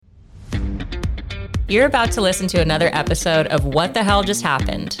You're about to listen to another episode of What the Hell Just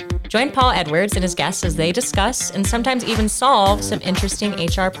Happened. Join Paul Edwards and his guests as they discuss and sometimes even solve some interesting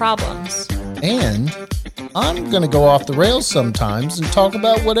HR problems. And I'm going to go off the rails sometimes and talk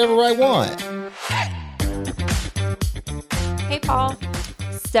about whatever I want. Hey, Paul.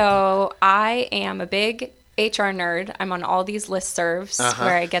 So I am a big HR nerd. I'm on all these listservs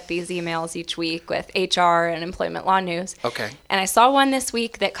where I get these emails each week with HR and employment law news. Okay. And I saw one this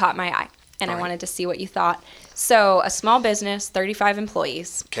week that caught my eye, and I wanted to see what you thought. So a small business, 35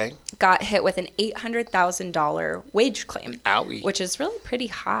 employees, got hit with an $800,000 wage claim, Owie. which is really pretty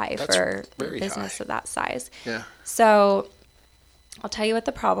high That's for a very business high. of that size. Yeah. So I'll tell you what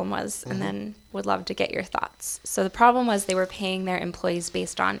the problem was, and then would love to get your thoughts. So the problem was they were paying their employees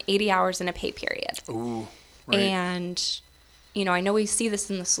based on 80 hours in a pay period. Ooh, right. And, you know, I know we see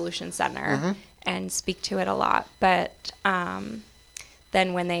this in the Solution Center and speak to it a lot, but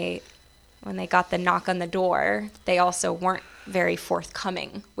then when they got the knock on the door, they also weren't very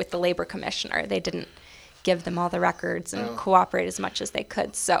forthcoming with the labor commissioner. They didn't give them all the records and cooperate as much as they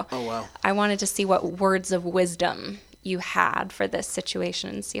could. So I wanted to see what words of wisdom you had for this situation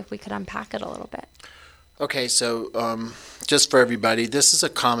and see if we could unpack it a little bit. Okay, so just for everybody, this is a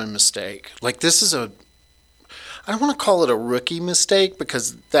common mistake. Like, this is I don't want to call it a rookie mistake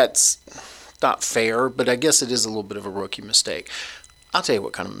because that's not fair, but I guess it is a little bit of a rookie mistake. I'll tell you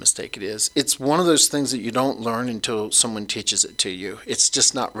what kind of mistake it is. It's one of those things that you don't learn until someone teaches it to you. It's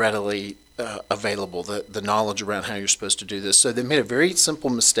just not readily available, the knowledge around how you're supposed to do this. So they made a very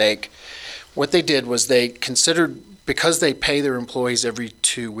simple mistake. What they did was they considered, because they pay their employees every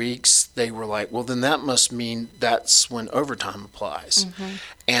 2 weeks, they were like, well, then that must mean that's when overtime applies.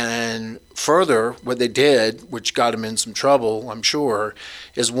 And further, what they did, which got them in some trouble, I'm sure,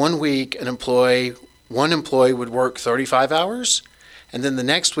 is 1 week one employee would work 35 hours, and then the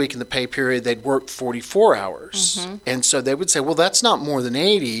next week in the pay period, they'd work 44 hours. And so they would say, well, that's not more than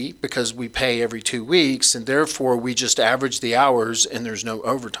 80 because we pay every 2 weeks, and therefore we just average the hours and there's no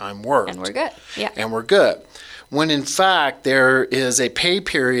overtime worked. And we're good. Yeah. And we're good. When in fact there is a pay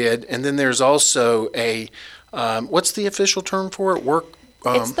period, and then there's also a, what's the official term for it?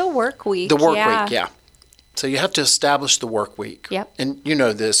 It's the work week. The work week, yeah. So you have to establish the work week. Yep. And you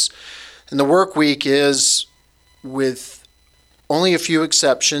know this. And the work week is with only a few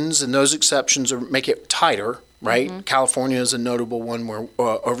exceptions, and those exceptions make it tighter, right? California is a notable one where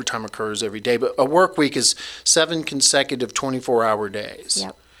overtime occurs every day, but a work week is 7 consecutive 24-hour days.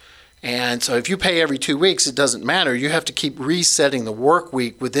 Yep. And so if you pay every 2 weeks, it doesn't matter. You have to keep resetting the work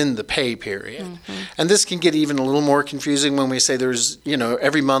week within the pay period. And this can get even a little more confusing when we say there's,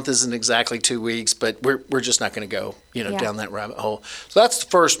 every month isn't exactly 2 weeks, but we're just not going to go, down that rabbit hole. So that's the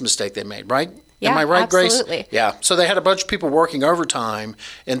first mistake they made, right? Yeah, am I right, absolutely. Grace? Yeah. So they had a bunch of people working overtime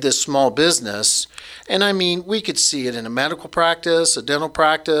in this small business. And I mean, we could see it in a medical practice, a dental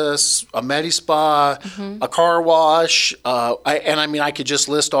practice, a med-spa, a car wash. I could just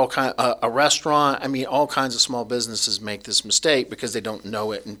list a restaurant. I mean, all kinds of small businesses make this mistake because they don't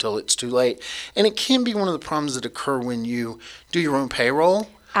know it until it's too late. And it can be one of the problems that occur when you do your own payroll.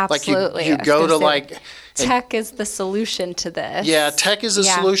 Absolutely. Like you go to tech is the solution to this. Yeah, tech is a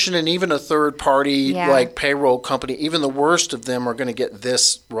solution, and even a third party like payroll company, even the worst of them are going to get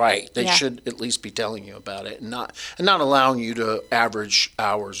this right. They should at least be telling you about it and not allowing you to average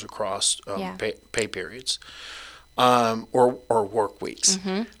hours across pay periods or work weeks.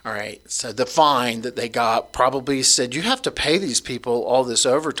 All right. So the fine that they got probably said you have to pay these people all this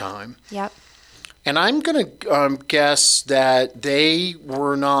overtime. Yep. And I'm going to guess that they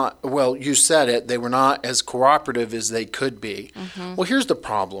were not, well, you said it, they were not as cooperative as they could be. Well, here's the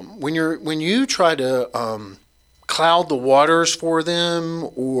problem. When you try to cloud the waters for them,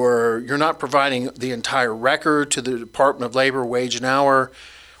 or you're not providing the entire record to the Department of Labor, Wage and Hour,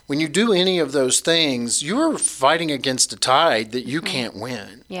 when you do any of those things, you're fighting against a tide that you can't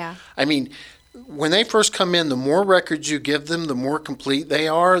win. Yeah. I mean, when they first come in, the more records you give them, the more complete they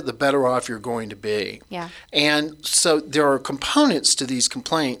are, the better off you're going to be. Yeah. And so there are components to these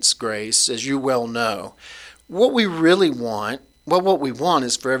complaints, Grace, as you well know. What we want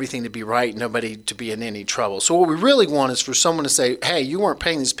is for everything to be right, nobody to be in any trouble. So what we really want is for someone to say, hey, you weren't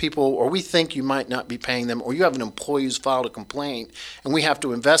paying these people, or we think you might not be paying them, or you have an employee who's filed a complaint, and we have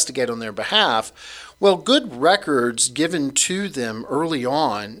to investigate on their behalf. Well, good records given to them early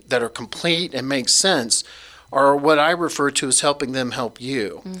on that are complete and make sense are what I refer to as helping them help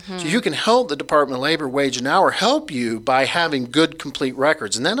you. So you can help the Department of Labor, Wage and Hour help you by having good, complete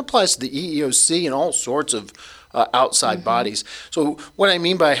records. And that applies to the EEOC and all sorts of outside bodies. So what I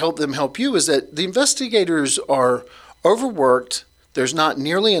mean by help them help you is that the investigators are overworked, There's not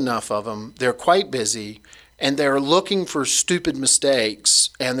nearly enough of them. They're quite busy, and they're looking for stupid mistakes,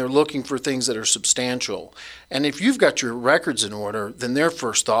 and they're looking for things that are substantial. And if you've got your records in order, then their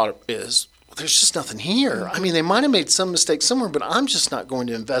first thought is, well, there's just nothing here. I mean, they might have made some mistake somewhere, but I'm just not going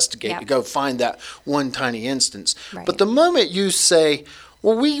to investigate to go find that one tiny instance. Right. But the moment you say,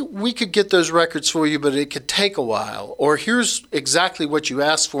 well, we could get those records for you, but it could take a while. Or here's exactly what you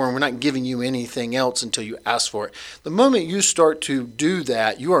asked for, and we're not giving you anything else until you ask for it. The moment you start to do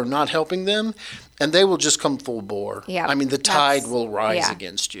that, you are not helping them, and they will just come full bore. Yeah, I mean, the tide will rise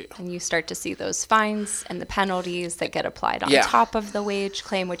against you. And you start to see those fines and the penalties that get applied on Yeah. top of the wage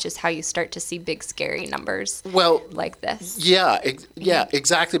claim, which is how you start to see big, scary numbers like this. Yeah,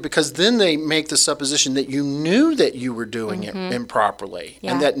 exactly, because then they make the supposition that you knew that you were doing it improperly,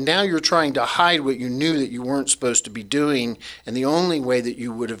 and that now you're trying to hide what you knew that you weren't supposed to be doing, and the only way that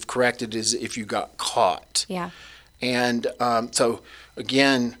you would have corrected is if you got caught. Yeah. And so,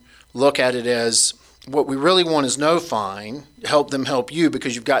 again, look at it as what we really want is no fine. Help them help you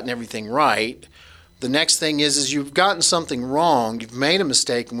because you've gotten everything right. The next thing is you've gotten something wrong. You've made a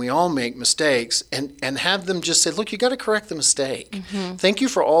mistake, and we all make mistakes. And have them just say, look, you got to correct the mistake. Thank you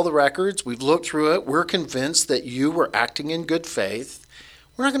for all the records. We've looked through it. We're convinced that you were acting in good faith.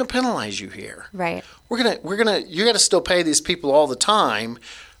 We're not going to penalize you here. Right. You got to still pay these people all the time.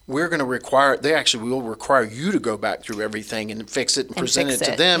 We're going to require, they actually will require you to go back through everything and fix it and present it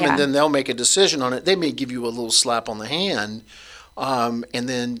to them, and then they'll make a decision on it. They may give you a little slap on the hand, and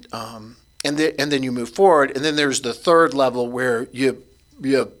then you move forward. And then there's the third level where you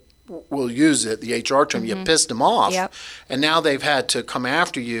will use it, the HR term, you pissed them off, and now they've had to come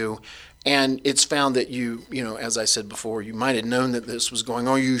after you. And it's found that you as I said before, you might have known that this was going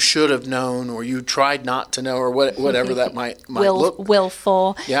on, or you should have known, or you tried not to know, or whatever that might look.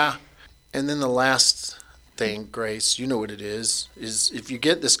 Willful. Yeah. And then the last thing, Grace, you know what it is if you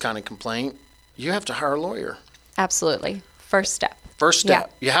get this kind of complaint, you have to hire a lawyer. Absolutely. First step. Yeah.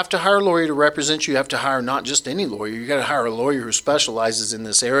 You have to hire a lawyer to represent you. You have to hire not just any lawyer. You got to hire a lawyer who specializes in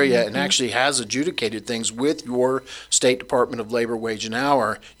this area and actually has adjudicated things with your State Department of Labor Wage and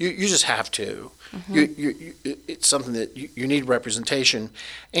Hour. You just have to. It's something that you need representation.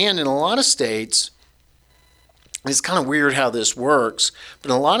 And in a lot of states, it's kind of weird how this works, but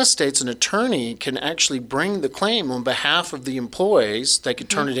in a lot of states, an attorney can actually bring the claim on behalf of the employees. They could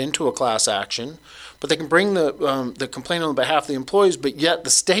turn it into a class action, but they can bring the complaint on behalf of the employees, but yet the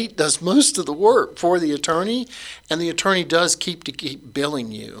state does most of the work for the attorney, and the attorney does keep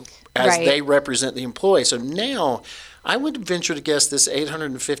billing you as they represent the employee. So now, I would venture to guess this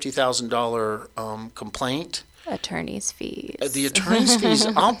 $850,000 complaint. Attorney's fees. The attorney's fees,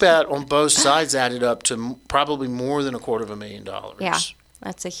 I'll bet on both sides added up to probably more than $250,000. Yeah,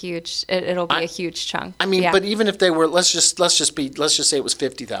 that's a huge. It'll be a huge chunk. I mean, but even if they were, let's just say it was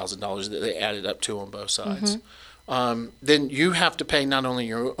 $50,000 that they added up to on both sides. Then you have to pay not only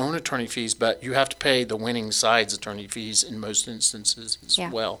your own attorney fees, but you have to pay the winning side's attorney fees in most instances as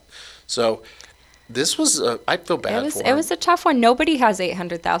well. So. This was, I feel bad for them. It was a tough one. Nobody has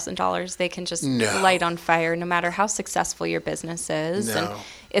 $800,000 they can just light on fire, no matter how successful your business is. No. And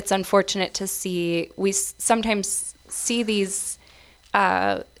it's unfortunate to see, we sometimes see these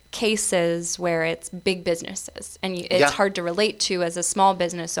cases where it's big businesses, and it's hard to relate to as a small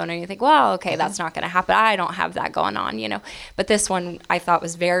business owner. You think, well, okay, that's not going to happen. I don't have that going on, But this one I thought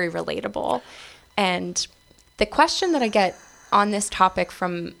was very relatable. And the question that I get on this topic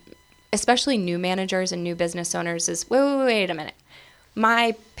from especially new managers and new business owners is, wait a minute.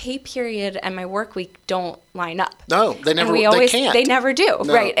 My pay period and my work week don't line up. No, they never. They never do,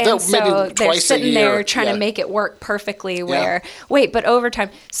 no, right? And so they're sitting there trying to make it work perfectly. But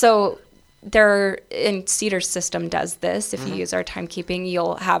overtime. So they're in CEDR's system does this. If you use our timekeeping,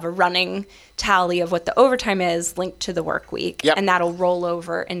 you'll have a running tally of what the overtime is linked to the work week, and that'll roll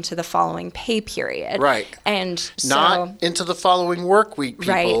over into the following pay period. Right. And not into the following work week,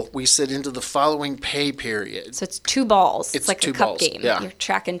 people. Right. We sit into the following pay period. So it's two balls. It's like two a cup balls. game. Yeah. You're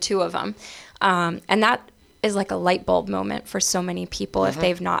tracking two of them. And that is like a light bulb moment for so many people if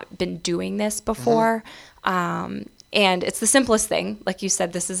they've not been doing this before. And it's the simplest thing. Like you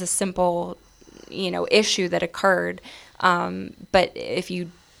said, this is a simple, issue that occurred. But if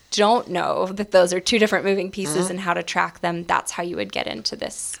you don't know that those are two different moving pieces and how to track them, that's how you would get into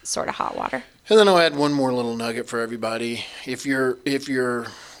this sort of hot water. And then I'll add one more little nugget for everybody. If you're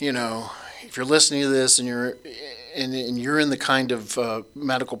listening to this and you're in the kind of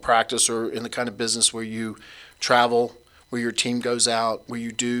medical practice or in the kind of business where you travel, where your team goes out, where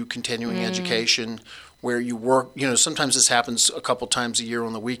you do continuing education, where you work, sometimes this happens a couple times a year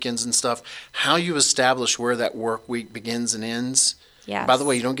on the weekends and stuff, how you establish where that work week begins and ends Yes. By the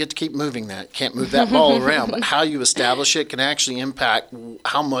way, you don't get to keep moving that. Can't move that ball around. But how you establish it can actually impact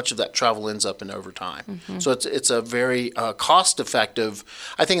how much of that travel ends up in overtime. So it's a very cost-effective.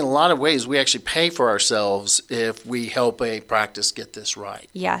 I think in a lot of ways we actually pay for ourselves if we help a practice get this right.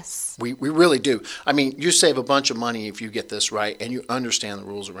 Yes. We really do. I mean, you save a bunch of money if you get this right and you understand the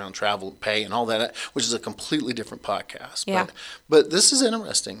rules around travel, pay, and all that, which is a completely different podcast. Yeah. But this is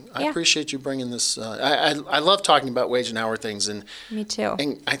interesting. I Yeah. appreciate you bringing this. I love talking about wage and hour things, and Me too.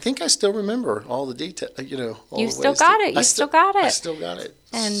 and I think I still remember all the detail. All You the still ways got to- it. You still got it. I still got it.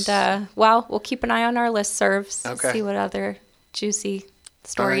 And, well, we'll keep an eye on our listservs, Okay. see what other juicy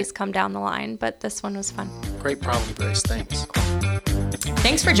stories right. come down the line. But this one was fun. Great problem, Grace. Thanks.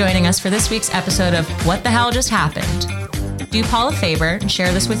 Thanks for joining us for this week's episode of What the Hell Just Happened. Do Paul a favor and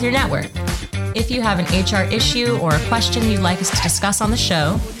share this with your network. If you have an HR issue or a question you'd like us to discuss on the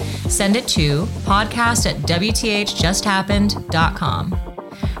show, send it to podcast@wthjusthappened.com.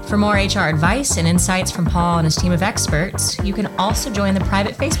 For more HR advice and insights from Paul and his team of experts, you can also join the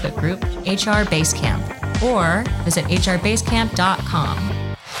private Facebook group HR Basecamp or visit hrbasecamp.com.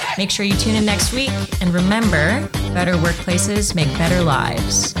 Make sure you tune in next week, and remember, better workplaces make better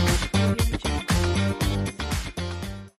lives.